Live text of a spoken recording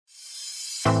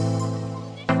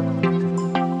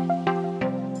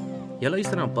Jy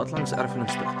luister na Pad Langs Erfenis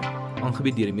Stigting,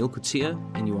 aangebied deur Emile Coetzee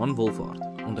en Johan Wolfhard.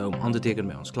 Onthou om aan te teken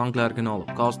by ons klankleerkanaal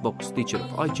op Castbox, Stitcher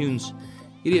of iTunes.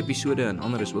 Hierdie episode en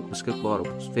ander is ook beskikbaar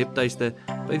op ons webtuiste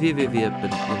by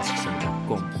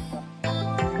www.eensgesin.com.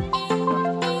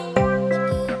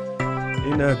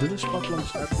 En dit is Pad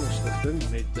Langs Erfenis Stigting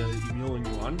met Emile en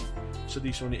Johan. Sit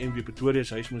hier so in die MW Pretoria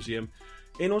se huismuseum.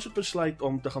 En ons het besluit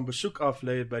om te gaan besoek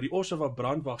aflê by die Ossawa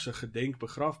brandwag se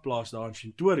gedenkbegrafplaas daar in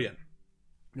Centurion.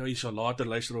 Nou, jy sal later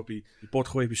luister op die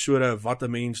potgooi episode wat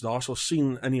 'n mens daar sal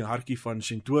sien in die hartjie van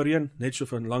Centurion, net so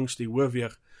van langs die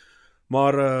hoofweg.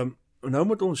 Maar nou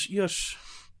moet ons eers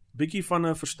bietjie van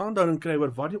 'n verstandhouding kry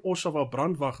oor wat die Ossawa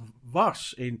brandwag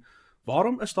was en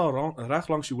waarom is daar reg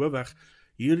langs die hoofweg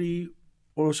hierdie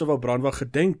Ossawa brandwag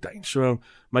gedenktuin. So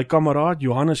my kameraad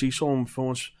Johannes hierso om vir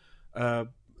ons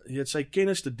sy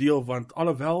kennis te deel, want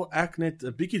alhoewel ek net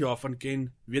 'n bietjie daarvan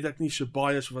ken, weet ek nie so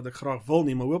baie so wat ek graag wil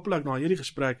nie, maar hopelik na hierdie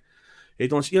gesprek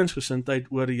het ons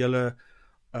eensgesindheid oor die hele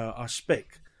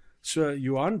aspek. So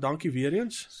Johan, dankie weer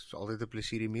eens. Dis altyd 'n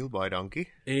plesier, Emile, baie dankie.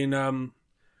 En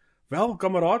wel,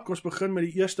 kameraad, kom ons begin met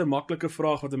die eerste maklike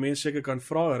vraag wat 'n mens seker kan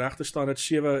vra, regte standaard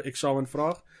 7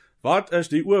 eksamenvraag. Wat is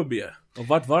die OB? Of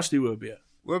wat was die OB?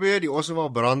 OB, die Ossawa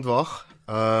brandwag.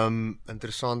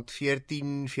 Interessant,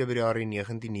 14 Februarie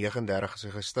 1939 is hy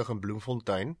gestig in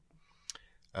Bloemfontein,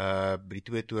 by die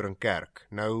Twee Toring Kerk.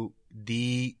 Nou,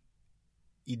 die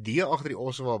idee agter die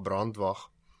Ossawa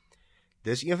brandwag,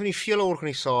 dis een van die vele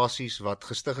organisasies wat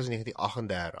gestig is in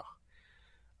 1938,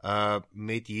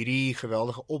 met hierdie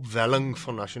geweldige opwelling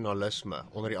van nasionalisme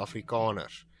onder die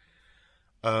Afrikaners.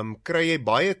 Kry jy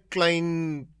baie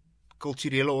klein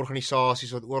kulturele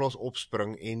organisasies wat oral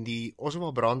opspring, en die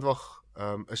Ossawa brandwag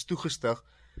is toegestig.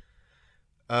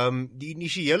 Die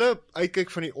initiële uitkyk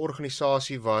van die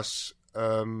organisasie was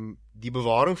die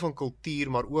bewaring van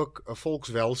kultuur, maar ook 'n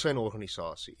volkswelsyn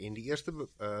organisasie. En die eerste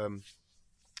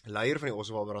leier van die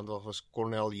Ossawa brandwag was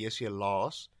Kolonel J.C.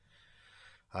 Laas.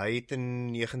 Hy het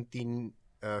in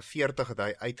 1940 het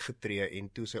hy uitgetree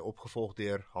en toe is hy opgevolg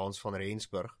deur Hans van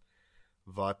Rensburg,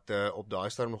 wat op daai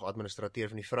stadium nog administrateur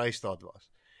van die Vrystaat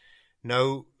was.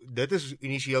 Nou, dit is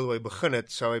initieel hoe hy begin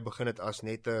het, sou hy begin het as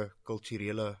net 'n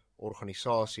kulturele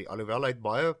organisasie, alhoewel hy het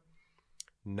baie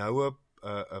noue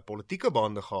politieke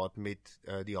bande gehad met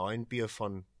die HNP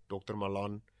van Dr.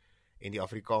 Malan en die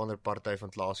Afrikaner Party van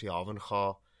Tlasi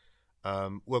Havenga,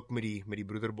 ook met die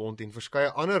Broederbond en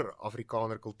verskeie ander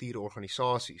Afrikaner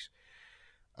kultuurorganisasies.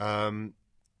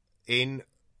 En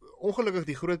ongelukkig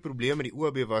die groot probleem met die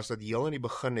OB was dat heel in die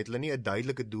begin het hulle nie 'n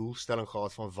duidelike doelstelling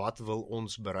gehad van wat wil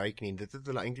ons bereik nie. Dit het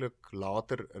hulle eintlik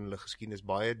later in hulle geskiedenis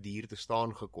baie duur te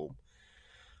staan gekom.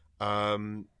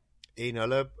 En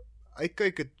hulle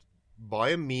uitkyk het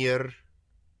baie meer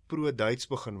pro-Duits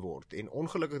begin word, en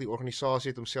ongelukkig die organisasie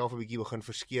het homself 'n bietjie begin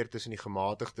verskeer tussen die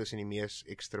gematigdes en die mees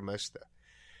ekstremiste.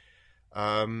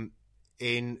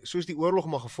 En soos die oorlog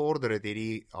maar gevorder het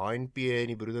die HNP en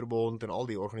die Broederbond en al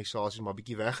die organisasies maar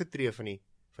bietjie weggetree van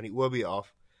die OB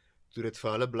af, toe dit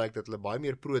vir hulle blyk dat hulle baie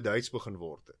meer pro-Duits begin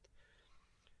word het.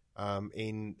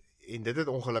 En dit het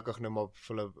ongelukkig nou maar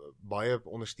vir hulle baie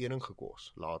ondersteuning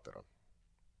gekos later aan.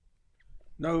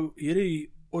 Nou,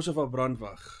 hierdie Ossawa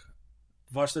brandwag,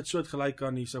 was dit soortgelyk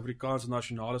aan die Suid-Afrikaanse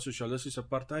Nasionale Sosialistiese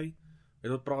Party?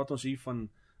 Wat praat ons hier van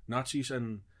nazi's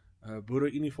in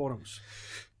boereuniforms?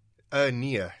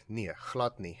 Nee,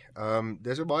 glad nie.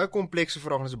 Dis 'n baie komplekse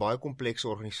vraag en dis 'n baie komplekse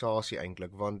organisasie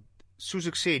eintlik, want soos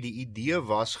ek sê, die idee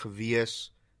was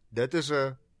gewees, dit is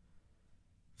 'n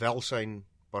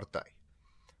welsynparty.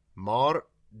 Maar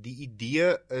die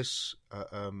idee is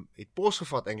het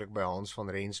posgevat eintlik by Hans van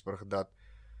Rensburg dat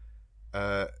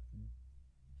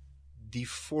die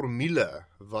formule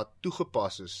wat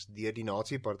toegepas is deur die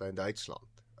Nazi-party in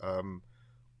Duitsland,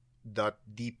 dat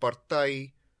die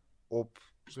party op,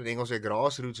 so denk ons,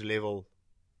 grassroots level,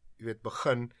 jy weet,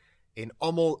 begin, en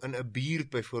almal in 'n buurt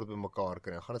byvoorbeeld by mekaar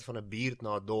kry. Dan gaan dit van 'n buurt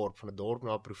na 'n dorp, van 'n dorp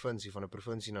na 'n provinsie, van 'n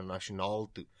provinsie na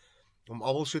nasionaal toe. Om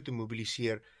almal so te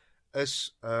mobiliseer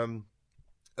is 'n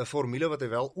formule wat hy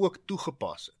wel ook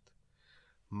toegepas het.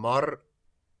 Maar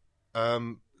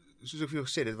soos ek vir jou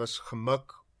gesê, dit was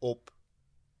gemik op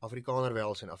Afrikaner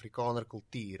welsyn, Afrikaner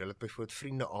kultuur. Hulle het byvoorbeeld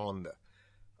vriendeaande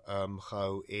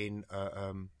gehou en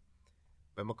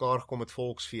by mekaar gekom met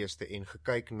volksfeeste en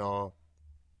gekyk na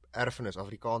erfenis,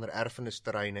 Afrikaner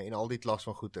erfenisterreine en al die klas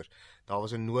van goeder. Daar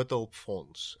was 'n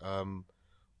noodhulpfonds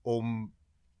om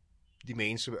die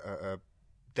mense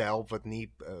te help wat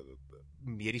nie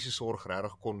mediese sorg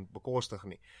regtig kon bekostig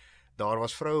nie. Daar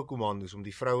was vroue kommandos om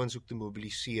die vrouens ook te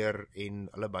mobiliseer en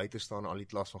hulle by te staan al die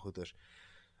klas van goeders.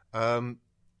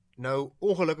 Nou,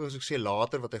 ongelukkig as ek sê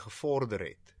later wat hy gevorder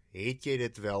het, het jy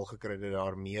dit wel gekry dat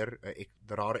daar meer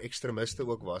rare ekstremiste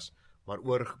ook was, maar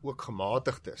ook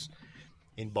gematigdes.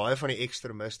 En baie van die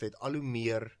ekstremiste het al hoe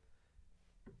meer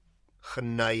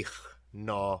geneig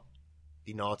na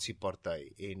die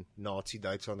Nazi-party en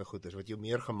Nazi-Duitsland en goeders, wat jou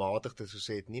meer gematigdes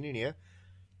gesê het, nee,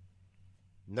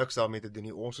 niks daarmee te doen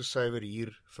nie, ons is suiwer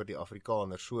hier vir die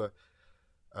Afrikaners, so,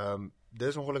 dit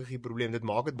is ongelukkig die probleem, dit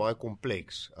maak dit baie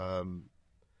kompleks,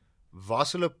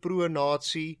 was hulle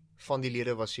pro-Nazi, van die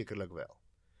lede was sekerlik wel,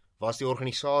 was die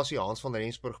organisasie Hans van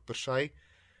Rensburg per se,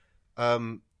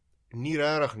 nie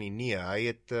regtig nie, nee, hy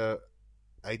het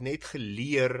net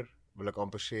geleer, wil ek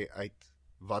amper sê, uit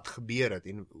wat gebeur het,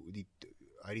 en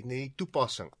hy het net die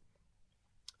toepassing,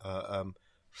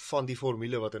 van die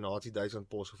formule wat in Nazi-Duitsland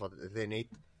posgevat het hy net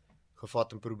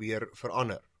gevat en probeer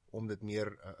verander, om dit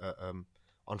meer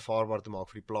aanvaarbaar te maak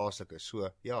vir die plaaslikes, so,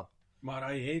 ja. Maar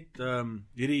hy het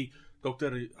hierdie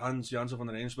Dr. Hans Jansen van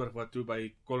Rensburg, wat toe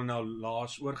by kolonel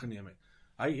Laas oorgeneem het,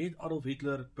 hy het Adolf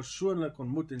Hitler persoonlik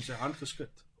ontmoet en sy hand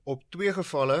geskit. Op 2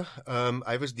 gevalle,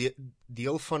 hy was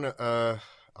deel van 'n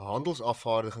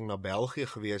handelsafvaardiging na België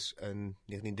gewees in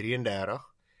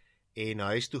 1933, en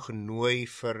hy is toe genooi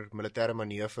vir militêre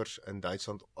manoeuvres in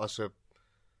Duitsland as 'n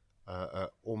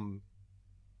om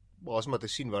baas maar te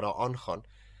sien wat daar aangaan.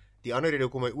 Die ander rede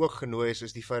hoekom hy ook genooi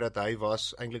is die feit dat hy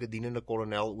was eintlik 'n dienende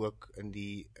kolonel ook in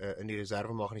die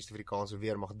reservemag in die Suid-Afrikaanse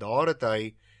weermag. Daar het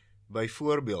hy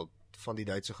byvoorbeeld van die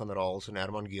Duitse generaals en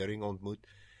Hermann Göring ontmoet,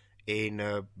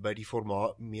 en by die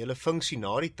formele funksie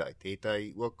na die tyd het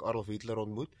hy ook Adolf Hitler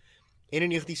ontmoet. En in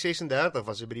 1936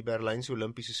 was hy by die Berlynse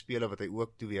Olimpiese Spele wat hy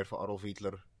ook toe weer vir Adolf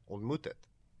Hitler ontmoet het.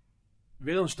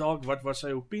 Weet ons dalk wat was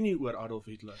sy opinie oor Adolf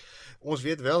Hitler? Ons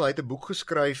weet wel, hy het 'n boek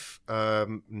geskryf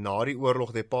na die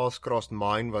oorlog, The Paths Crossed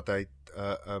Mine, wat hy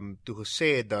toe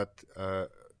gesê het dat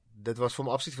dit was vir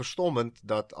hom absoluut verstommend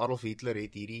dat Adolf Hitler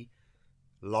het hierdie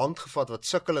land gevat wat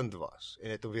sukkelend was en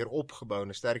het hom weer opgebou en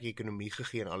 'n sterk ekonomie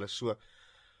gegee en alles so.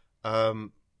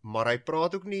 Maar hy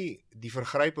praat ook nie die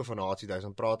vergrype van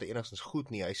Nazi-Duitsland, praat hy enigstens goed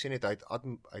nie. Hy sê net hy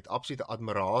het absolute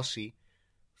admirasie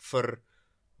vir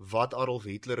wat Adolf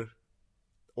Hitler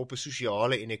op 'n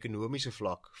sosiale en ekonomiese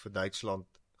vlak vir Duitsland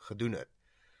gedoen het.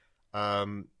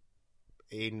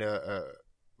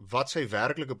 Wat sy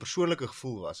werklike persoonlike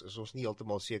gevoel was, is ons nie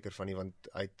heeltemal seker van nie, want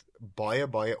hy het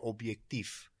baie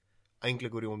objektief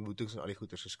eintlik oor die ontmoetings en al die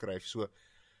goeters geskryf. So,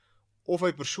 of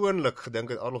hy persoonlik gedink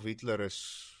het Adolf Hitler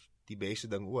is die beste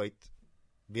ding ooit,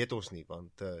 weet ons nie,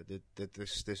 want dit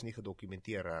is nie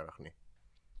gedokumenteer regtig nie.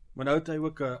 Maar nou het hy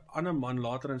ook 'n ander man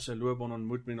later in sy loopbaan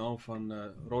ontmoet met die naam van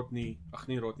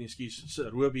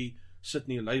Roby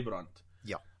Sidney Leibrand.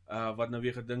 Ja. Wat nou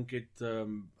weer gedink het,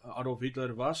 Adolf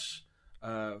Hitler was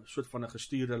soort van 'n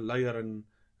gestuurde leier, en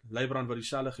Leibrand wou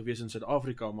dieselfde gewees in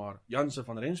Suid-Afrika, maar Jansen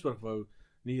van Rensburg wou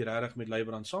nie regtig met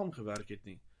Leibrand saamgewerk het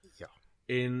nie. Ja.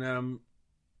 En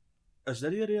is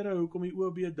dit die rede hoekom die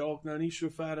OB dalk nou nie so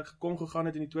ver kon gegaan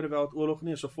het in die Tweede Wêreldoorlog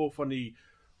nie, as gevolg van die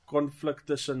konflik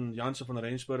tussen Jansen van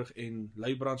Rensburg en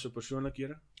Leibrand se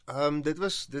persoonlikhede? Dit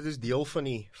is deel van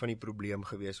die probleem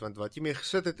gewees, want wat jy mee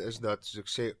gesit het is dat, soos ek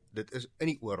sê, dit is in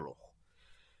die oorlog.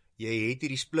 Jy het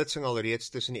hierdie splitsing alreeds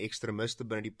tussen die ekstremiste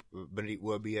binne die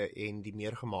OB en die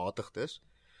meer gematigdes.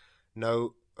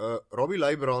 Nou, Robbie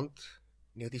Leibrand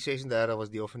 1936 was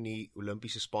deel van die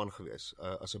Olimpiese span gewees,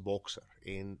 as 'n bokser.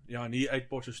 Ja, nie uit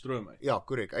Potchefstroom uit. Ja,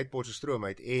 korrek, uit Potchefstroom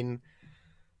uit. En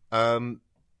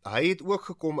hy het ook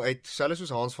gekom uit, selfs soos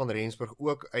Hans van Rensburg,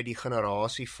 ook uit die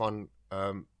generasie van,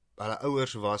 hulle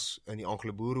ouers was in die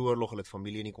Anglo-Boeroorlog, hulle het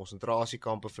familie in die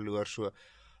konsentrasiekampe verloor, so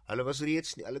hulle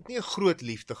het nie 'n groot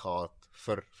liefde gehad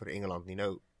vir Engeland nie.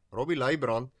 Nou, Robbie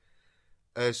Leibrand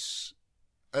is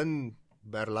in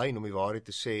Berlyn, om die waarheid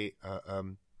te sê,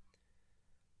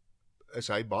 is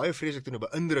hy baie vreeslik toe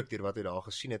beïndruk deur wat hy daar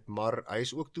gesien het, maar hy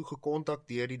is ook toe gekontak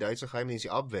deur die Duitse geheimdiens,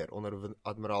 die Abwehr, onder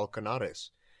admiraal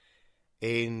Canaris.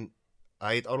 En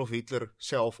hy het Adolf Hitler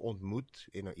self ontmoet,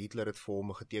 en Hitler het vir hom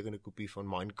 'n getekende kopie van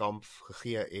Mein Kampf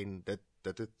gegee, en dit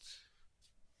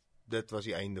was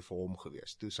die einde vir hom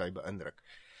gewees, toe sy beïndruk.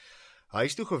 Hy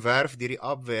is toe gewerf deur die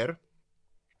Abwehr,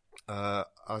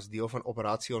 as deel van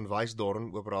Operation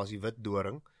Weißdorn, Operasie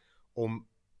Witdoring, om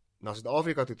na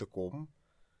Suid-Afrika toe te kom,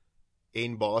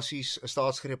 en basies 'n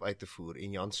staatsgreep uit te voer,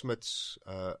 en Jan Smuts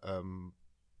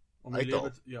om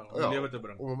lewe te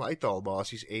bring. Om hom uit te haal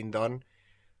basies, en dan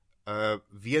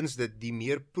weens dit die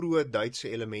meer pro-Duitse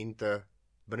elemente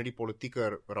binne die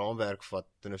politieke raamwerk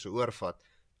ten is oorvat,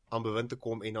 aan bewind te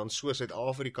kom, en dan so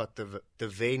Suid-Afrika te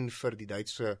wen vir die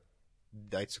Duitse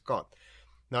kant.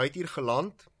 Nou, hy het hier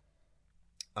geland,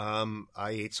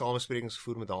 hy het samesprekings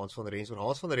gevoer met Hans van Rensburg.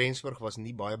 Hans van Rensburg was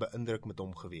nie baie beïndruk met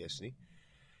hom gewees nie,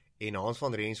 En Hans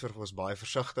van Rensburg was baie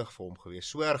versigtig vir hom gewees.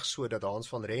 So erg so dat Hans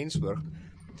van Rensburg,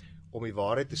 om die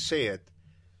waarheid te sê het,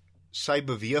 sy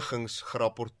bewegings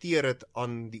gerapporteer het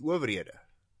aan die owerhede.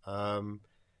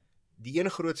 Die een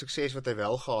groot sukses wat hy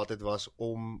wel gehad het, was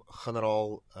om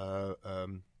generaal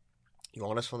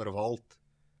Johannes van der Walt,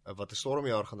 wat 'n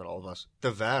stormjaar generaal was,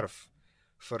 te werf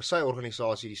vir sy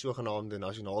organisasie, die sogenaamde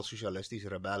Nasionaal-Sosialistiese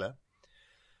Rebelle.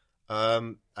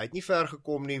 Hy het nie ver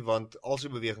gekom nie, want al sy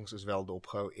bewegings is wel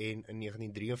dopgehou, en in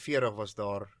 1943 was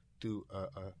daar toe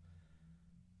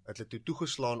het hulle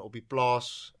toegeslaan op die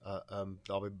plaas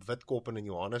daar by Witkoppen in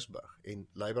Johannesburg, en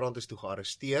Leibrand is toe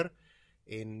gearresteer,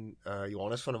 en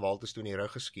Johannes van der Walt is toe in die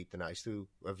rug geskiet, en hy is toe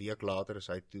 'n week later is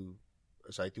hy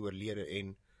toe oorlede,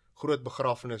 en groot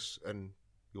begrafnis in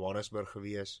Johannesburg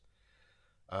gewees.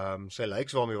 Sy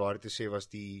lijkswaal, om die waarheid te sê, was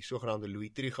die sogenaamde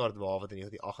Louis Trichardt wa wat in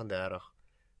 1938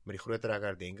 met die groot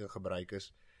herdenking gebruik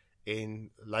is,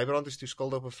 en Leibrand is toe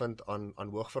skuldig bevind aan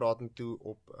hoogverraad en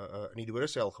toe in die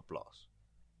dodesel geplaas.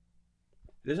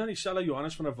 Dis nou dieselfde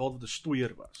Johannes van der Walt wat 'n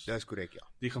stoeier was. Dis korrek, ja.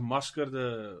 Die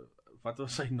gemaskerde, wat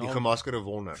was sy naam? Die gemaskerde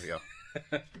wonder, ja.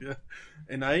 Ja.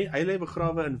 En hy lê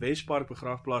begrawe in Wespark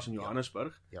begraafplaas in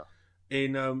Johannesburg. Ja.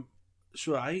 En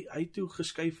so hy toe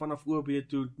geskuif vanaf OB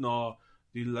toe na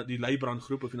die Leibrand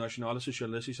groep of die Nasionale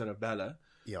Sosialistiese Rebelle.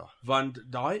 Ja.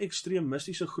 Want daai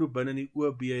ekstremistiese groep binne die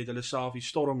OB het hulle self die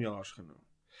stormjaars genoem.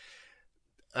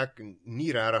 Ek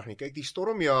nie regtig nie. Kyk, die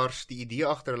stormjaars, die idee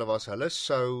agter hulle was, hulle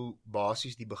sou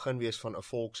basies die begin wees van 'n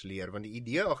volksleer, want die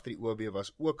idee agter die OB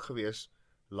was ook gewees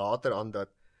later aan dat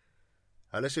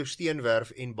hulle sou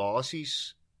steenwerf en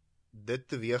basies dit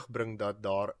teweegbring dat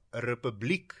daar 'n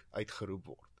republiek uitgeroep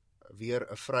word. Weer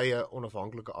 'n vrye,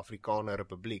 onafhanklike Afrikaner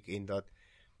republiek, en dat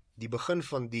die begin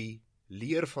van die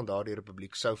leer van daardie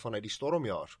republiek sou vanuit die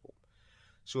stormjaars kom.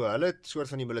 So hulle het soort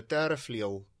van die militêre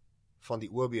vleuel van die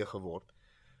OB geword.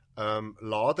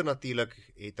 Later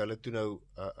natuurlik het hulle toe nou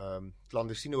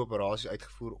clandestine operasies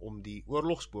uitgevoer om die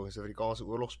oorlogspoging, Suid-Afrikaanse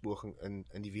oorlogspoging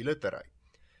in die wiele te ry.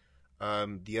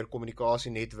 Deur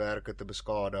kommunikasienetwerke te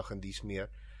beskadig en dies meer.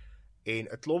 En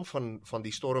 'n klomp van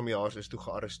die stormjaars is toe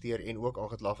gearresteer en ook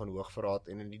aangekla van hoogverraad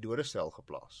en in die dodesel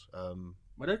geplaas.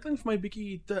 Maar dit klink vir my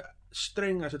bietjie te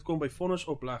streng as dit kom by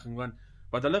vonnisoplegging, want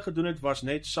wat hulle gedoen het was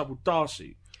net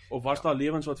sabotasie, of was daar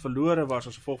lewens wat verlore was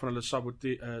as gevolg van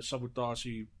hulle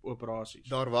sabotasie operasies?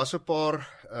 Daar was 'n paar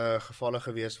gevalle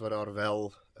gewees waar daar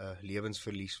wel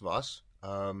lewensverlies was.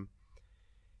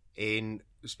 En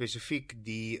spesifiek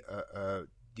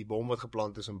die bom wat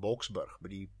geplant is in Boksburg by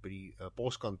die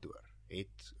poskantoor,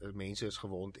 het mense is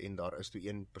gewond en daar is toe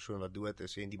een persoon wat dood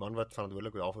is, en die man wat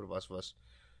verantwoordelik daarvoor was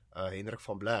Hendrik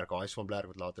van Blerk, H.S. van Blerk,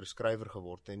 wat later 'n skrywer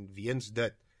geword, en weens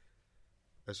dit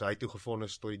is hy toe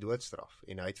gevonnis tot die doodstraf,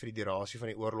 en hy het vir die durasie van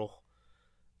die oorlog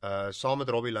saam met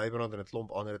Robbie Leibrand en 'n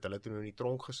klomp ander het hulle toe in die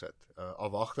tronk gesit,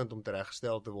 afwagtend om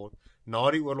tereggestel te word.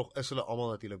 Na die oorlog is hulle almal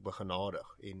natuurlik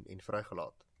begenadig en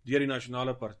vrygelaat. Deur die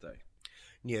Nasionale Party?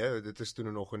 Nee, dit is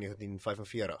toe nog in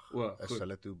 1945 is goed.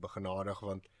 hulle toe begenadig,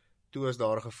 want toe is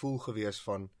daar 'n gevoel gewees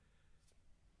van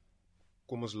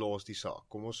kom ons los die saak,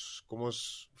 kom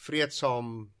ons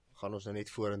vreedsaam gaan ons nou net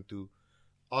vorentoe.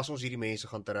 As ons hierdie mense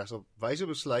gaan teregstel, wyse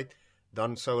besluit,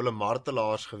 dan sou hulle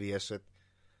martelaars gewees het.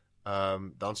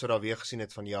 Dan sou daar weer gesien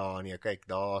het van ja, nee, kyk,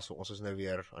 ons is nou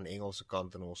weer aan Engelse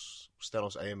kant en ons stel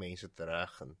ons eie mense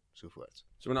tereg en sovoorts.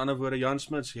 So in ander woorde, Jan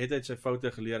Smuts het uit sy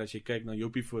foute geleer as jy kyk na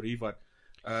Joppie Fourie wat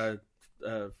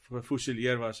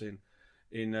gefusileer was en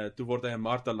toe word hy 'n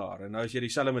martelaar. En nou as jy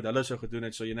dieselfde met hulle sou gedoen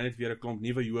het, sou jy net weer 'n klomp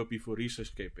nuwe Joppie Fouries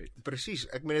geskep het. Presies,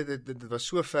 ek meen dit was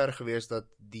so ver gewees dat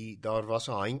daar was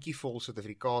 'n handjievol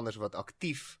Suid-Afrikaners wat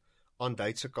aktief aan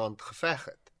Duitse kant geveg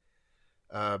het.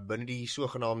 Binne die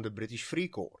sogenaamde British Free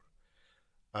Corps.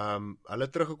 Hulle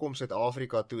teruggekom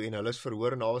Suid-Afrika toe en hulle is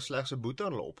verhoor en daar was slegs 'n boete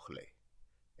aan hulle opgelê.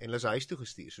 En hulle is huis toe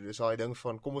gestuur. So dis daai ding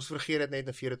van kom ons vergeet dit net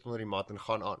en vee dit onder die mat en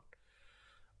gaan aan.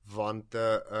 Want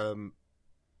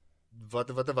wat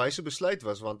 'n wyse besluit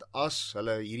was, want as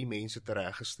hulle hierdie mense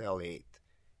tereggestel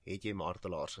het jy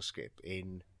martelaars geskep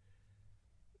en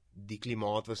die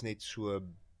klimaat was net so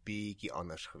bietjie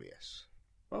anders gewees.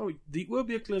 Die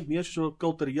OB klink meer soos 'n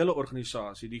kulturele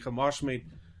organisasie, die gemars met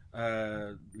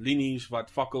linies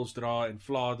wat fakkels dra en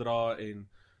vla dra en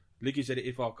liedjies uit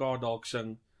die FHK dalk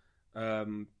sing.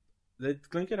 Dit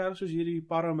klink nie regtig soos hierdie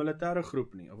paramilitêre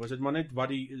groep nie, of was dit maar net wat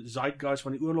die zeitgeist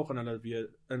van die oorlog in hulle weer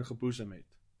ingeboesem het?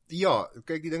 Ja,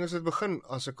 kyk, die ding is dit begin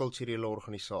as 'n kulturele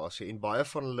organisasie en baie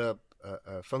van hulle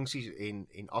funksies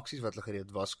en aksies wat hulle gedoen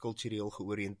het was kultureel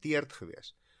georiënteerd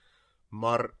geweest.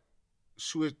 Maar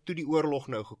so toe die oorlog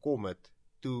nou gekom het,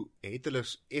 toe het hulle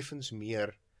effens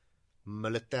meer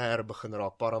militêr begin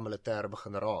raak, paramilitêr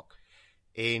begin raak.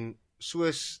 En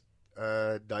soos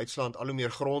Duitsland al hoe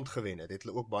meer grond gewen het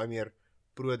hulle ook baie meer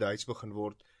pro-Duits begin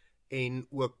word en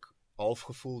ook half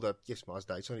gevoel dat, maar as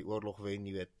Duitsland die oorlog wen,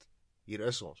 jy weet, hier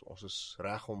is ons is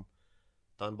reg om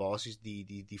dan basies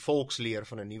die volksleer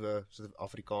van 'n nuwe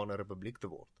Suid-Afrikaanse republiek te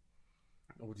word.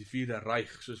 Of die Vierde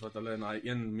Reich, soos wat hulle in daai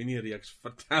een mini-reeks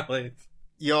vertel het.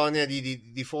 Ja, nee,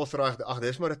 die Fourth Reich,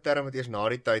 dis maar 'n term wat eers na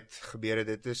die tyd gebeur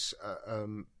het.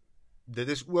 Dit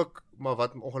is ook, maar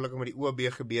wat ongelukkig met die OB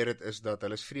gebeur het, is dat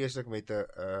hulle is vreeslik met 'n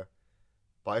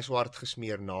baie swart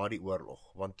gesmeer na die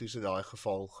oorlog, want toe is dit daai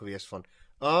geval gewees van,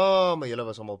 maar julle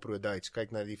was almal pro-Duits,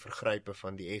 kyk na die vergrype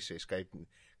van die SS, kyk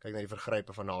na die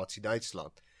vergrype van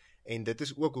Nazi-Duitsland, en dit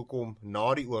is ook hoekom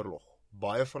na die oorlog,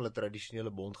 baie van hulle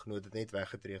tradisionele bondgenote het net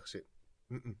weggetree gesê,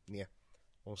 nee,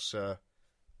 ons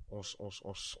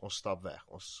stap weg,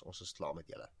 ons is klaar met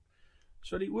julle.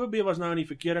 So die OB was nou aan die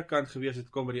verkeerde kant gewees, het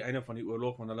kom by die einde van die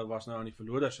oorlog, want hulle was nou aan die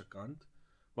verloders se kant,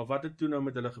 maar wat het toe nou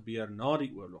met hulle gebeur na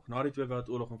die oorlog, na die Tweede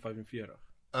Wêreldoorlog in 45?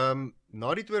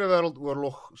 Na die Tweede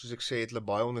Wêreldoorlog, soos ek sê, het hulle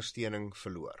baie ondersteuning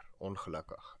verloor,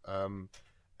 ongelukkig.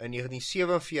 In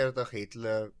 1947 het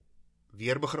hulle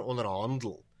weer begin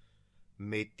onderhandel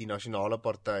met die Nasionale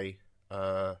Party,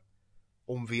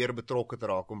 om weer betrokke te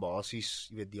raak, om basies,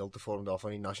 jy weet, deel te vorm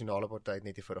daarvan. Die Nasionale Party het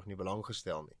net eenvoudig nie belang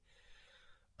gestel nie.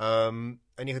 In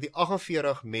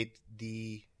 1948 met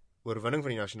die oorwinning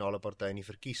van die Nasionale Party in die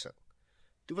verkiesing,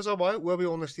 toe was daar baie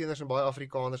OB-ondersteuners en baie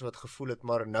Afrikaners wat gevoel het,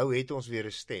 maar nou het ons weer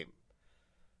 'n stem.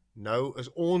 Nou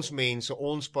is ons mense,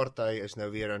 ons party is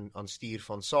nou weer aan stuur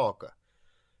van sake.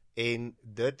 En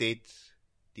dit het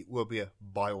die OB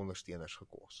baie ondersteuners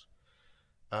gekos.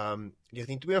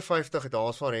 1952 het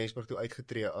Hans van Rensburg toe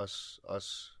uitgetree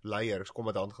as leier, as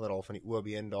kommandant-generaal van die OB,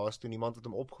 en daar is toe niemand wat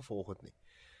hom opgevolg het nie.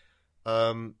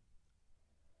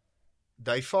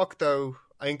 De facto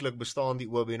eintlik bestaan die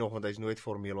OB nog, want hy is nooit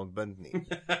formeel ontbind nie.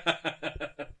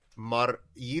 Maar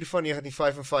hier van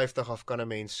 1955 af kan 'n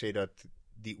mens sê dat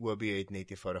die OB het net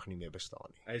eenvoudig nie meer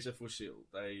bestaan nie. Hy is 'n fossiel,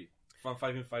 van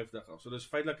 55 af, so dis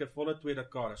feitelik 'n volle 2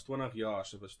 dekades, 20 jaar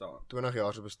se bestaan. 20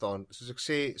 jaar se bestaan, soos ek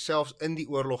sê, selfs in die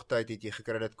oorlogtyd het jy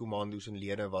gekry dat kommando's en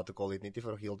lede wat ook al het net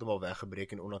eenvoudig heeltemal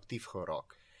weggebreek en onaktief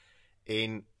geraak.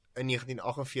 En in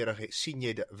 1948 sien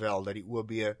jy wel dat die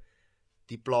OB,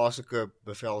 die plaaslike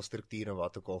bevelstruktuur en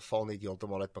wat ook al, val net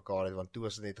heeltemal uit mekaar uit, want toe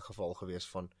was dit net 'n geval gewees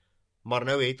van, maar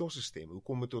nou het ons 'n stem,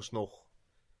 hoekom moet ons nog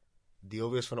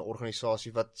deel wees van 'n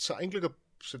organisasie wat sy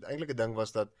eintlike ding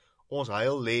was dat ons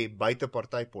heil lê buite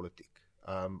partypolitiek.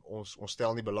 Ons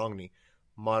stel nie belang nie,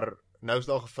 maar nou is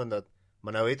daar gevind dat,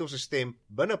 maar nou het ons 'n stem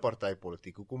binne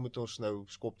partypolitiek, hoekom moet ons nou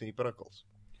skop teen die prikkels?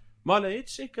 Maar hulle het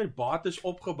seker bates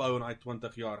opgebou in daai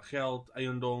 20 jaar, geld,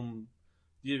 eiendom,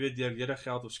 jy weet, deur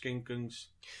geld of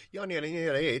skenkings. Ja nee,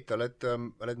 hulle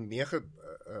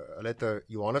het 'n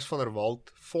Johannes van der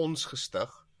Walt fonds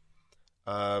gestig.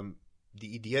 Die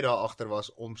idee daar agter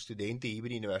was om studente hier by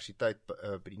die universiteit,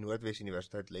 by die Noordwes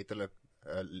Universiteit, letterlik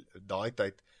daai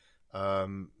tyd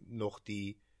nog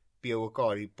die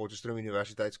POK, die Potchefstroom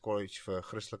Universiteitscollege vir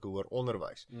Christelike Hoër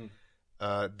Onderwys.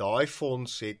 Daai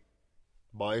fonds het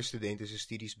baie studente se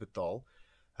studies betaal.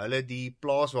 Hulle die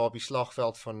plaas waar op die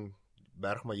slagveld van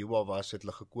Bergmajuba was, het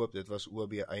hulle gekoop, dit was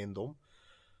OB eiendom.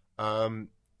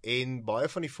 En baie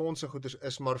van die fondse goeders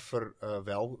is maar vir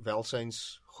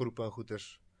welsynsgroepe en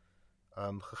goeders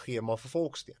gegee, maar vir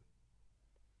volkssteun.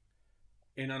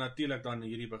 En dan natuurlik dan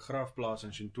hierdie begrafplaas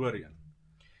in Centurion.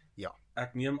 Ja.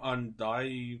 Ek neem aan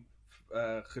daai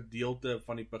gedeelte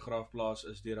van die begrafplaas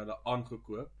is deur hulle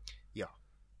aangekoop. Ja.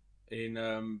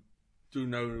 En toe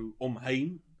nou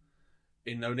omheen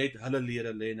en nou net hulle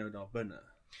lede lê nou daar binne.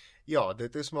 Ja,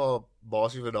 dit is maar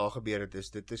basies wat daar gebeur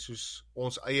het, dit is soos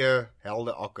ons eie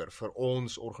heldeakker vir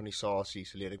ons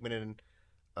organisasies lede. Ek meen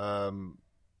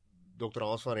Dr.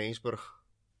 Hans van Rensburg,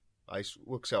 hy is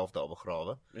ook self daar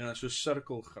begrawe. Ja, so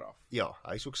sirkelgraf. Ja,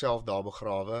 hy is ook self daar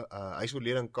begrawe. Hy is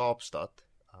oorlede in Kaapstad,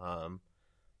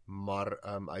 maar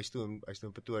hy is toe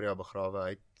in Pretoria begrawe. Hy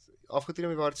het afgetree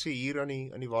om die waarheid sê hier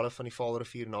aan die walle van die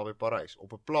Vaalrivier naby Parys,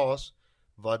 op 'n plaas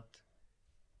wat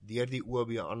deur die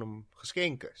OB aan hom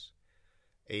geskenk is.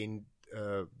 En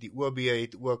die OB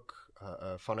het ook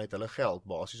vanuit hulle geld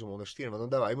basies om ondersteun, want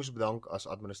onthou, hy moes bedank as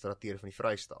administrateur van die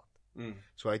Vrystaat.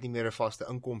 So hy het nie meer 'n vaste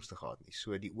inkomste gehad nie.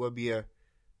 So die OB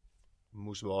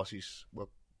moes basies ook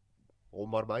hom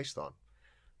maar bystaan.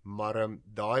 Maar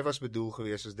daai was bedoel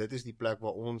gewees as dit is die plek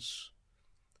waar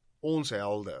ons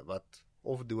helde wat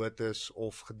of dood is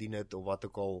of gedien het of wat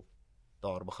ook al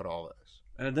daar begrawe is.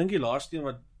 En ek dink die laaste een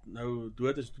wat nou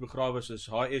dood is begrawe is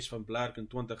HS van Blerk in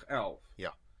 2011.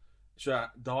 Ja. So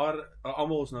daar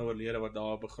almal is nou oorlede wat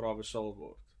daar begrawe sal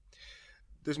word.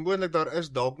 dis moontlik daar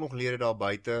is dalk nog lede daar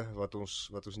buite wat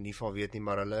ons nie van weet nie,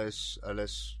 maar hulle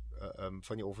is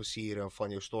van jou offisiere en van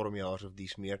jou stormjaars of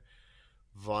dies meer,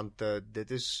 want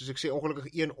dit is, soos ek sê,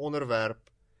 ongelukkig een onderwerp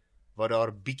wat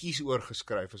daar bietjies oor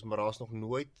geskryf is, maar daar's nog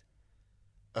nooit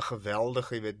 'n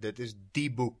geweldige, jy weet, dit is die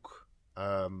boek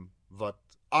wat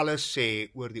alles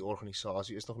sê oor die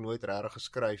organisasie, is nog nooit regtig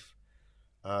geskryf.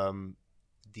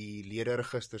 Die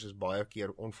lederegisters is baie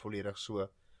keer onvolledig, so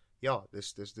ja,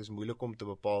 dis moeilik om te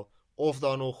bepaal of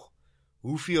daar nog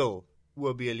hoeveel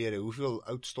OB-lede, hoeveel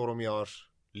oud stormjaars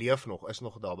leef nog, is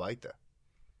nog daar buite.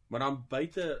 Maar dan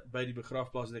buite by die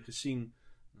begrafplaas het ek gesien,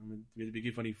 weet 'n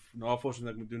bietjie van die navorsing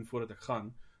wat ek moet doen voordat ek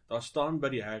gaan, daar staan by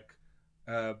die hek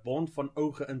bond van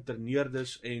ou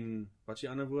geïnterneerdes en wat is die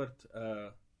ander woord?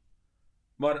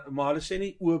 Maar hulle sê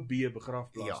nie OB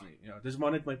begrafplaas nie. Ja, dis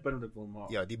maar net my punt wat ek wil maak.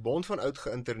 Ja, die bond van oud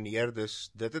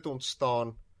geïnterneerdes, dit het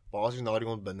ontstaan basies na die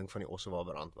ontbinding van die Ossewa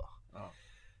brandwag.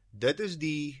 Dit is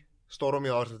die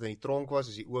stormjaars wat in die tronk was,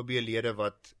 is die OB-lede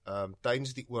wat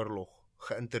tydens die oorlog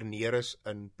geïnterneer is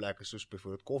in plekke soos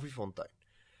byvoorbeeld Koffiefontein,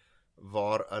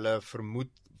 waar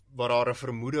daar 'n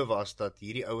vermoede was dat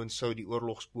hierdie ouens sou die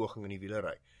oorlogspoging in die wiele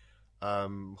ry.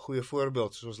 Goeie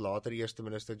voorbeeld, soos later eerste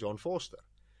minister John Vorster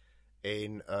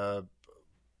en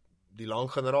die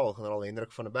lang generaal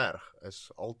Hendrik van der Berg,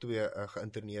 is albei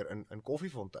geïnterneer in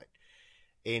Koffiefontein.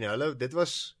 En dit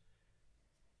was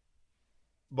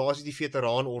basies die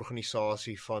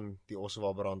veteraanorganisasie van die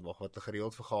Ossewa brandwag, wat 'n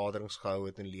gereeld vergaderings gehou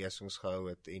het en lesings gehou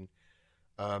het, en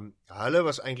hulle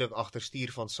was eintlik agter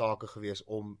stuur van sake gewees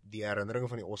om die herinneringe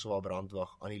van die Ossewa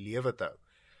brandwag aan die lewe te hou.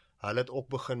 Hulle het ook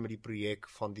begin met die projek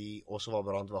van die Ossewa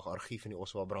brandwag argief en die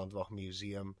Ossewa brandwag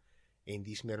museum en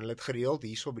dies meer. Hulle het gereeld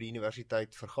hierso by die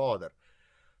universiteit vergader.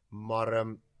 Maar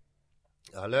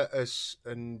hulle is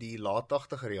in die laat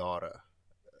 80er jare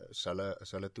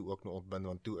is hulle toe ook nou ontbind,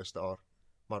 want toe is daar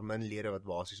maar min lede wat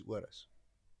basies oor is.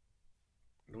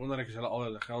 Wonderlik is hulle al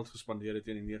hulle geld gespandeer het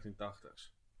in die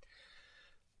 1980s.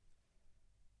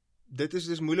 Dit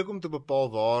is moeilik om te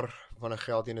bepaal waar van 'n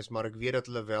geld heen is, maar ek weet dat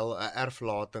hulle wel 'n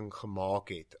erflating gemaak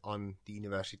het aan die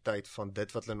universiteit van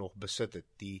dit wat hulle nog besit het,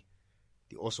 die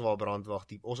Ossewa brandwag,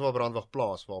 die Ossewa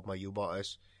brandwagplaas waarop Majuba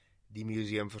is, die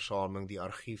museumversameling, die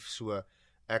argief, so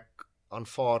ek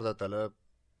aanvaar dat hulle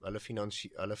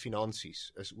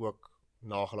finansies is ook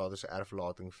nagelaat as 'n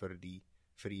erflating vir die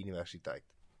universiteit.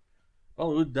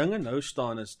 Wel, hoe dinge nou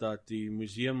staan is dat die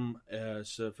museum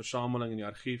se versameling in die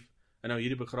argief en nou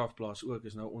hierdie begrafplaas ook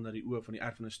is nou onder die oë van die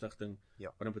Erfenisstigting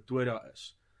wat in Pretoria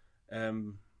is.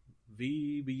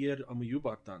 Wie beheer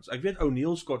Majuba tans? Ek weet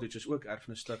O'Neill's Cottage is ook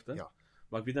Erfenisstigting,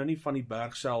 maar ek weet nou nie van die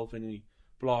berg self en die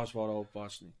plaas waar daarop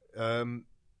was nie.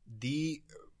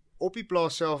 Op die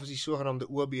plaas self is die sogenaamde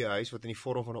OB-huis wat in die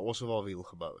vorm van 'n Ossewa wiel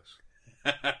gebou is.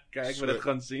 Kyk wat dit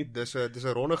gaan sien. Dis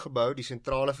 'n ronde gebou, die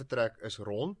sentrale vertrek is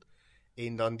rond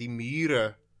en dan die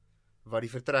mure wat die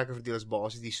vertrekke verdeel is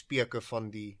basies die speke van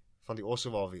die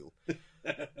Ossewa wiel.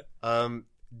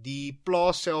 Die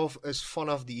plaas self is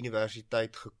vanaf die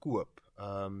universiteit gekoop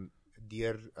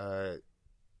deur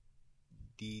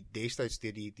destyds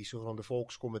deur die sogenaamde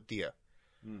Volkskomitee.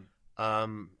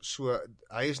 So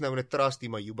hy is nou in 'n trust, die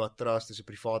Majuba Trust, is 'n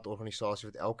private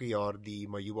organisasie wat elke jaar die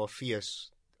Majuba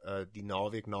fees die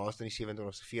naweek naaste in die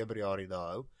 27ste Februarie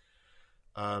daar hou.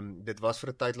 Dit was vir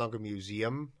 'n tyd lank 'n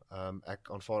museum. Ek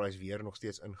aanvaar hy is weer nog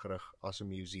steeds ingerig as 'n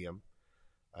museum.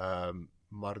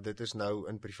 Maar dit is nou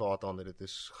in private hande, dit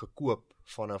is gekoop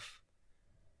vanaf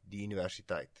die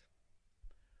universiteit.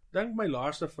 Dink my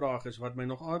laaste vraag is, wat my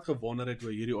nog altyd gewonder het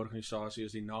oor hierdie organisasie,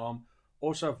 is die naam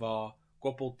Ossewa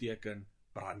koppelteken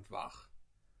brandwag.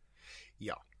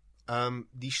 Ja,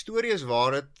 die storie is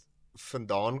waar dit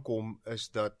vandaan kom, is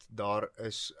dat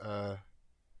daar's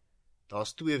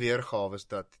twee weergawe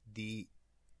dat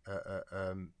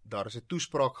daar is 'n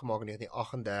toespraak gemaak in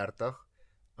 1938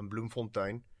 in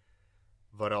Bloemfontein,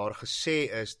 waar daar gesê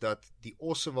is dat die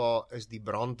Ossewa is die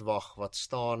brandwag wat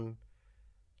staan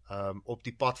op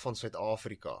die pad van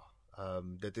Suid-Afrika.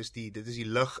 Dit is die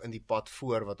lig in die pad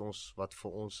voor wat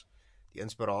vir ons die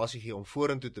inspirasie gee om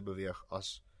vorentoe te beweeg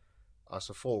as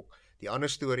 'n volk. Die ander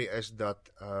storie is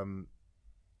dat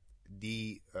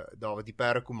daar wat die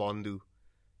Perdekommando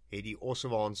het die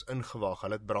Ossewaans ingewag.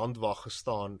 Hulle het brandwag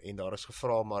gestaan en daar is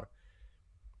gevra, maar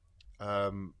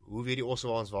hoe weet die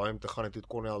Ossewaans waar om te gaan, en toe het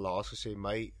Cornel laas gesê,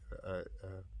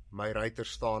 my ruiter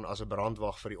staan as 'n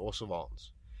brandwag vir die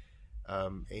Ossewaans.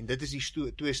 En dit is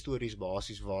die twee stories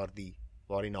basies waar die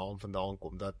naam vandaan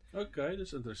kom. Okay,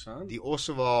 dis interessant. Die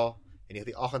Ossewa in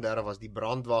 1938 was die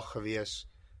brandwag gewees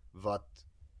wat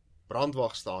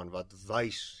brandwag staan, wat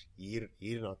wys hier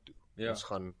na toe. Ja. Ons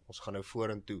gaan nou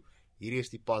vorentoe. hierdie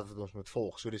is die pad wat ons moet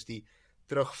volg. So dis die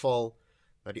terugval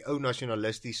na die ou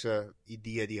nasionalistiese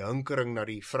idee, die hinkering na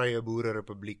die vrye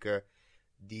boererepublieke,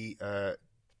 die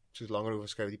soos langer oor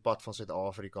geskryf, die pad van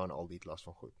Suid-Afrika en al die klas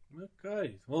van goed.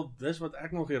 Okay, wel dis wat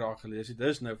ek nog hier raak gelees het,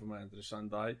 dis nou vir my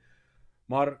interessant daai,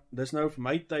 maar dis nou vir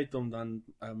my tyd om dan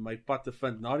my pad te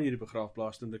vind na hierdie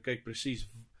begraafplaas, om te kyk presies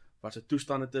wat se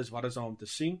toestand dit is, wat is daar om te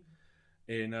sien,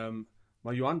 en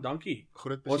maar Johan, dankie.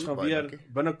 Groot Ons gaan weer dankie.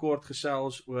 binnekort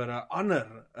gesels oor 'n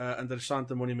ander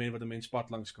interessante monument wat 'n mens pad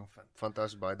langs kan vind.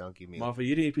 Fantasties, baie dankie Miel. Maar vir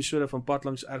hierdie episode van Pad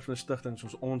Langs Erfenis Stichting,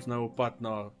 soos ons nou op pad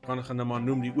na, kan gaan maar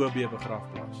noem die OB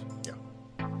begraafplaas. Ja.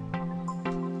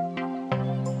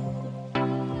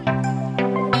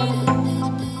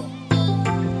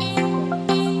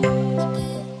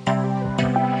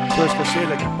 Soos gesê, ek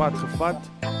het die pad gevat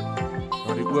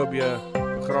na die OB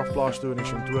begraafplaas toe in die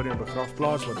Centurion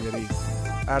begraafplaas, waar deur die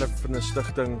Erfenis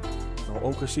Stichting nou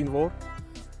omgesien word.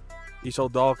 Jy sal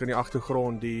dalk in die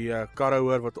agtergrond die karre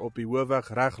hoor wat op die hoofweg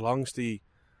reg langs die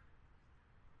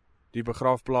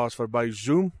begraafplaas verby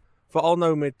zoom, veral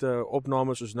nou met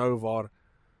opnames soos nou waar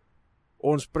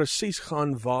ons presies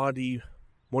gaan waar die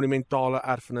monumentale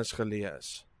erfenis geleë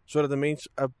is, sodat 'n mens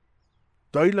 'n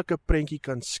duidelike prentjie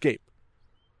kan skep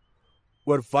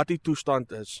oor wat die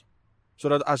toestand is,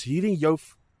 sodat as hierdie jou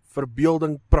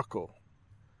verbeelding prikkel,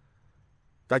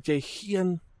 dat jy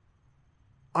geen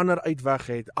ander uitweg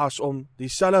het as om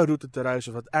dieselfde roete te ry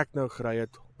soos wat ek nou gery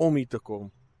het om hier te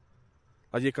kom,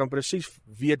 dat jy kan presies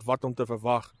weet wat om te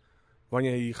verwag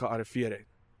wanneer jy hier gearriveer het.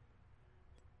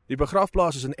 Die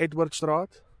begraafplaas is in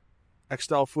Edwardstraat. Ek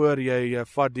stel voor jy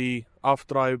vat die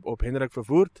afdraai op Hendrik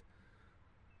Verwoerd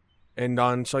en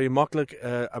dan sal jy maklik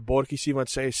 'n bordjie sien wat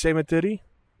sê cemetery,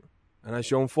 en as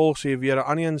jy hom volg sê jy weer 'n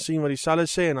ander een sien wat dieselfde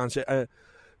sê, en dan sê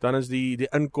dan is die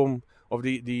inkom of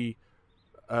die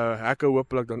hekke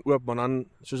hopelik dan oop, maar dan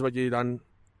soos wat jy dan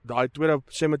daai tweede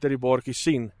cemetery bordjie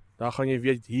sien, dan gaan jy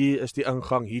weet hier is die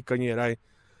ingang, hier kan jy ry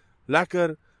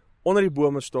lekker onder die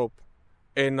bome stop,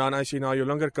 en dan as jy na jou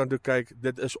linkerkant toe kyk,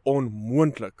 dit is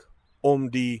onmoontlik om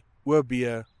die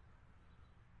OB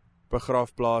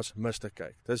begraafplaas mis te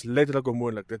kyk. Dit is letterlik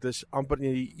onmoontlik. Dit is amper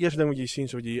die eerste ding wat jy sien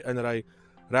so wat jy inry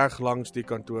reg langs die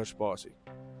kantoorspasie.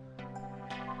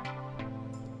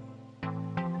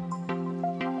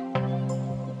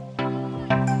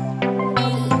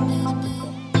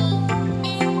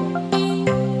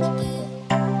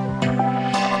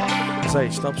 Sy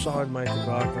stap saam met my te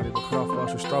werk na die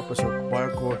begraafplaas. So stap is 'n baie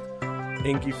kort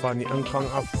entjie van die ingang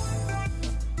af.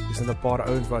 Dis 'n paar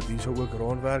ouens wat hier so ook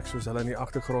rondwerk, soos hulle in die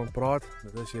agtergrond praat.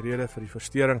 Dit is die rede vir die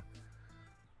verstoring.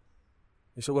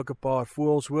 Jy sal ook 'n paar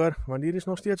voëls hoor, want hier is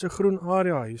nog steeds 'n groen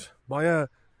area. Hier's baie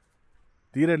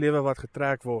dierelewe wat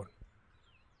getrek word.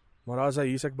 Maar as hy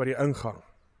hier's ek by die ingang,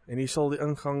 en jy sal die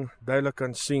ingang duidelik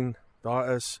kan sien,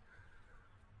 daar is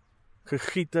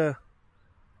gegiete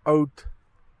oud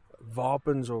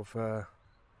wapens of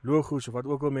logos of wat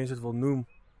ook al mense dit wil noem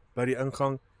by die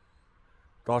ingang.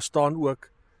 Daar staan ook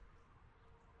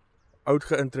oud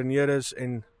geïnterneerdes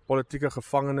en politieke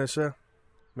gevangenes.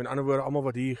 Met ander woorde, almal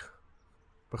wat hier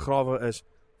begrawe is,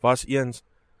 was eens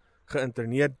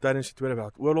geïnterneer tydens die Tweede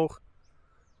Wêreldoorlog.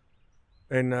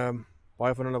 En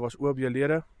baie van hulle was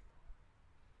OB-lede.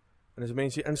 En as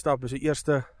mense instap, is die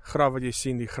eerste graf wat jy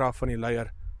sien, die graf van die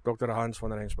leier Dr. Hans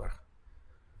van Rensburg.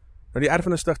 Nou die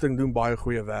Erfenis Stichting doen baie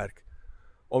goeie werk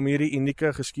om hierdie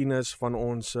unieke geskiedenis van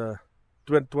ons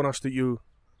 20ste eeu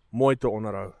mooi te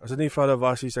onderhou. As dit nie vir hulle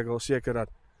was, is ek al seker dat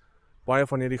baie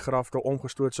van hierdie grafte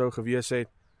omgestoot sou gewees het.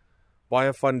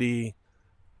 Baie van die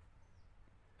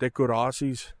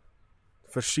dekorasies,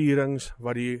 versierings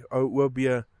wat die ou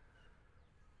OB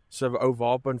se ou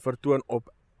wapen vertoon op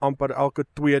amper elke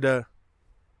tweede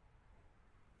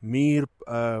muur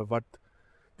wat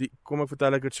kom ek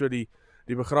vertel ek dit so, die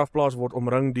begraafplaas word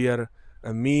omring deur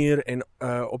 'n muur en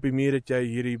op die muur het jy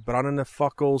hierdie brandende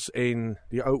fakkels en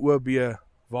die ou OB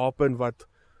wapen wat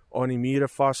aan die mure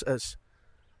vas is.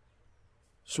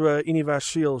 So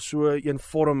universeel, so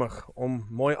eenvormig om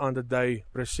mooi aan te dui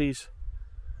presies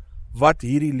wat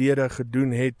hierdie lede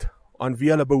gedoen het, aan wie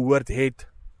hulle behoort het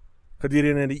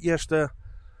gedurende die eerste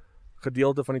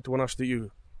gedeelte van die 20ste eeu,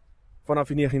 vanaf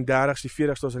die 1930s, die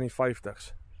 40s tot in die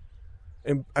 50s.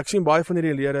 En ek sien baie van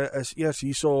hierdie lede is eers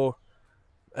hierso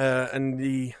in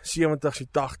die 70s, die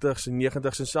 80s en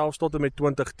 90s en selfs tot en met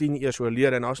 2010 eers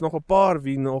oorlede, en daar's nog 'n paar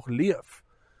wie nog leef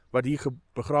wat hier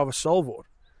begrawe sal word.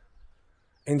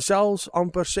 En selfs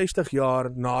amper 60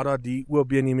 jaar nadat die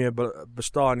OB nie meer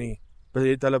bestaan nie,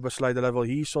 het hulle besluit hulle wil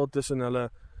hierso tussen hulle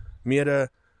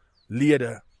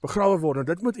medelede begrawe word. En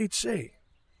dit moet iets sê.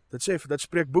 Dit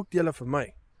spreek boekdele vir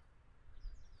my.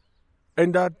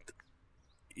 En dat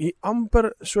die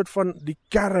amper soort van die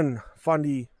kern van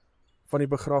die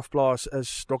begraafplaas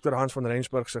is Dr. Hans van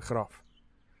Rensburg se graf.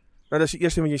 Nou, dis die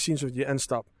eerste wat jy sien soos jy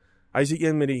instap. Hy is die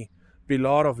een met die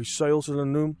pilaar of die suil, soos hulle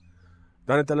noem.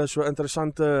 Dan het hulle so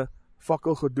interessante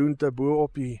fakkelgedoente bo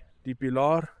op die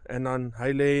pilaar, en dan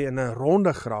hy lê in 'n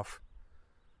ronde graf,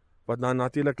 wat dan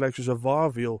natuurlik lyk soos 'n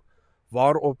waerwiel,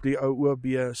 waarop die ou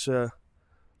OB se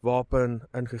wapen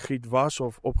ingegiet was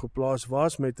of opgeplaas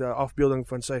was met 'n afbeelding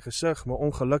van sy gesig, maar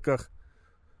ongelukkig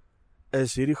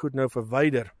is hierdie goed nou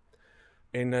verwyder.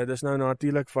 En dis nou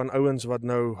natuurlik van ouens wat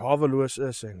nou haweloos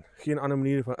is en geen ander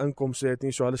manier van inkomste het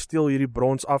nie, so hulle steel hierdie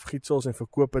brons afgietsels en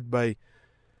verkoop dit by,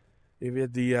 jy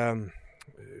weet, die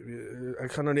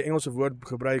ek gaan nou die Engelse woord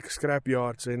gebruik,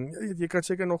 scrapyards, en jy kan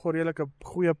seker nog 'n redelike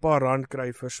goeie paar rand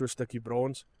kry vir so 'n stukkie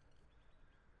brons.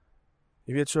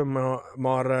 Jy weet so,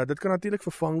 maar dit kan natuurlik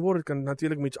vervang word, dit kan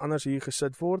natuurlik met iets anders hier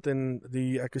gesit word, en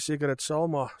ek is seker dit sal,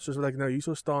 maar soos wat ek nou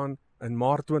hierso staan, in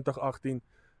Maart 2018,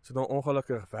 is dit nou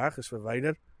ongelukkig weg, is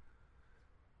verwyder.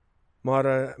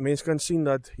 Maar mens kan sien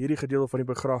dat hierdie gedeelte van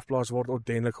die begraafplaas word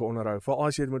ordentlik geonderhou, veral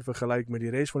as jy dit moet vergelyk met die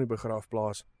res van die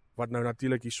begraafplaas, wat nou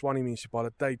natuurlik die Swanie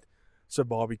munisipaliteit se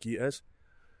babietjie is.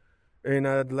 En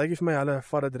dit lyk vir my hulle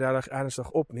vat dit regtig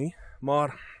ernstig op nie,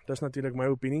 maar dis natuurlik my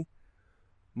opinie.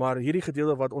 Maar hierdie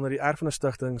gedeelte wat onder die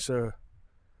Erfenisstigting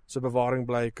se bewaring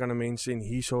bly, kan 'n mens sien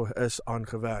hierso is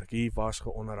aangewerk, hier was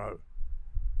geonderhou.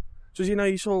 Soos jy nou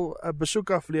hierso 'n besoek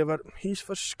aflewer, hier's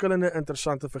verskillende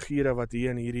interessante figure wat hier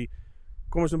in hierdie,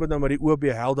 kom ons noem dit nou maar die OB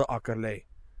Heldeakker lê.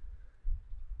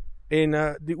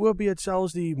 En die OB het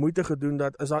selfs die moeite gedoen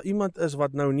dat as daar iemand is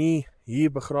wat nou nie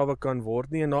hier begrawe kan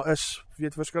word nie, en daar is,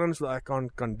 weet, verskillende wat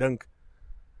ek kan dink.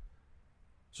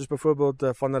 Soos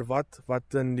byvoorbeeld Van der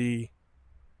wat in die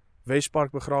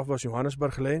Wespark begraaf was,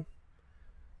 Johannesburg lê.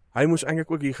 Hy moes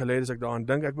eintlik ook hier gelê, as ek daaraan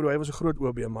dink. Ek bedoel, hy was 'n groot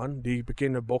OB man, die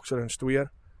bekende bokser en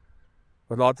stoeier,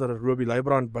 wat later Robbie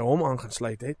Leibrand by hom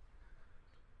aangesluit het.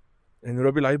 En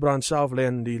Robbie Leibrand self lê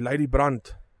in die Lady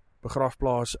Brand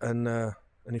begraafplaas in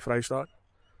die Vrystaat.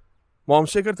 Maar om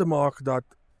seker te maak dat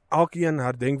elkeen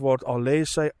herdenk word, al lê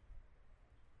sy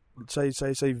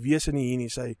wese nie hier nie,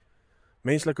 sy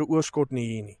menslike oorskot nie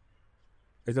hier nie,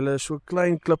 het hulle so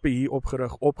klein klippe hier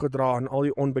opgerig, opgedra aan al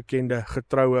die onbekende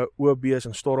getroue OB's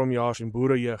en stormjaars en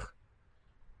boerejeug,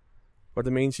 wat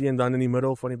die mense hier en dan in die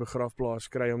middel van die begraafplaas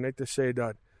kry, om net te sê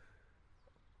dat,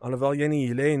 alhoewel jy nie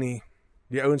hier lê nie,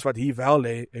 die ouens wat hier wel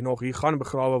lê, en nog hier gaan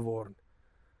begrawe word,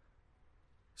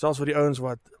 selfs vir die ouens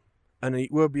wat in die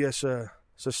OB se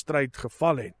stryd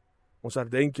geval het, ons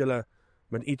herdenk julle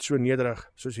met iets so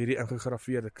nederig, soos hierdie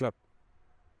ingegrafeerde klip.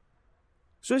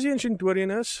 Soos jy in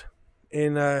Centurion is,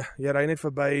 en jy ry net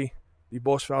verby die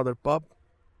Bosvelder pub,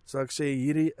 sal ek sê,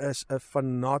 hierdie is 'n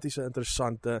fanatiese,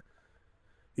 interessante,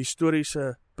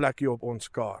 historiese plekkie op ons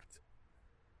kaart.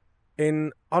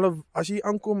 En as jy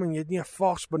aankom en jy het nie 'n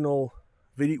vaagsbenul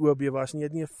wie die OB was nie, jy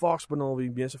het nie 'n vaagsbenul wie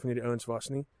die meeste van hierdie ouens was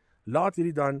nie, laat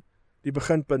hierdie dan die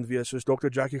beginpunt wees, soos Dr.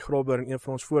 Jackie Grobler in een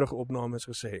van ons vorige opnames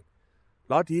gesê het.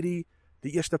 Laat hierdie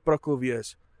die eerste prikkel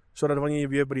wees, sodat wanneer jy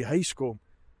weer by die huis kom,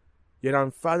 jy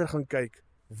dan verder gaan kyk,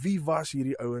 wie was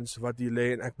hierdie ouens wat hier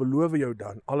lê, en ek beloof jou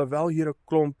dan, alhoewel hier 'n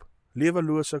klomp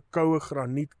lewelose, koue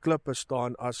granietklippe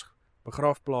staan as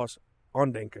begraafplaas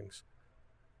aandenkings,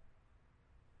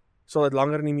 sal dit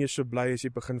langer nie meer so bly as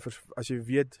jy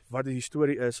weet wat die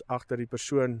storie is agter die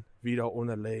persoon wie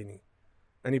daaronder lê nie.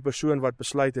 En die persoon wat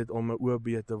besluit het om 'n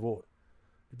OB te word.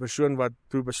 Die persoon wat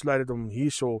toe besluit het om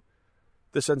hierso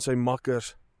tussen sy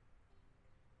makkers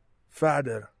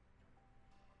verder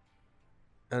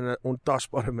in 'n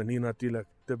ontasbare manier natuurlik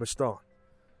te bestaan.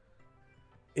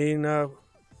 En ek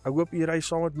hoop jy ry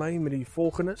saam met my met die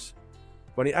volgendes,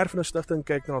 want die Erfenisstigting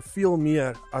kyk na veel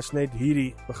meer as net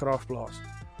hierdie begraafplaas.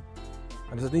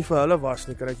 En as dit nie vir hulle was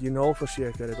nie, kan ek jou nou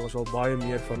verseker dat ons al baie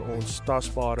meer van ons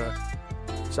tasbare,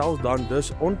 selfs dan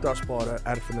dus ontasbare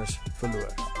erfenis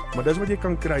verloor. Maar dis wat jy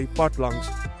kan kry pad langs,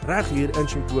 reg hier in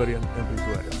Centurion in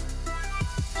Pretoria.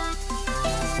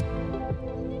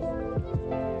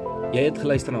 Jy het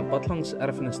geluister na Pad langs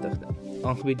Erfenisstigting,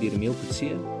 aangebied deur Emile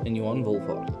Coetzee en Johan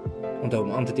Wolfhard. Onthou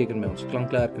om aan te teken by ons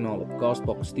Klankleer-kanaal op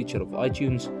Castbox, Stitcher of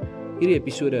iTunes. Hierdie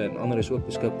episode en ander is ook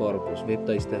beskikbaar op ons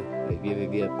webtuiste by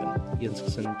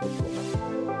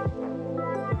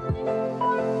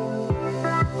www.eensgesin.com.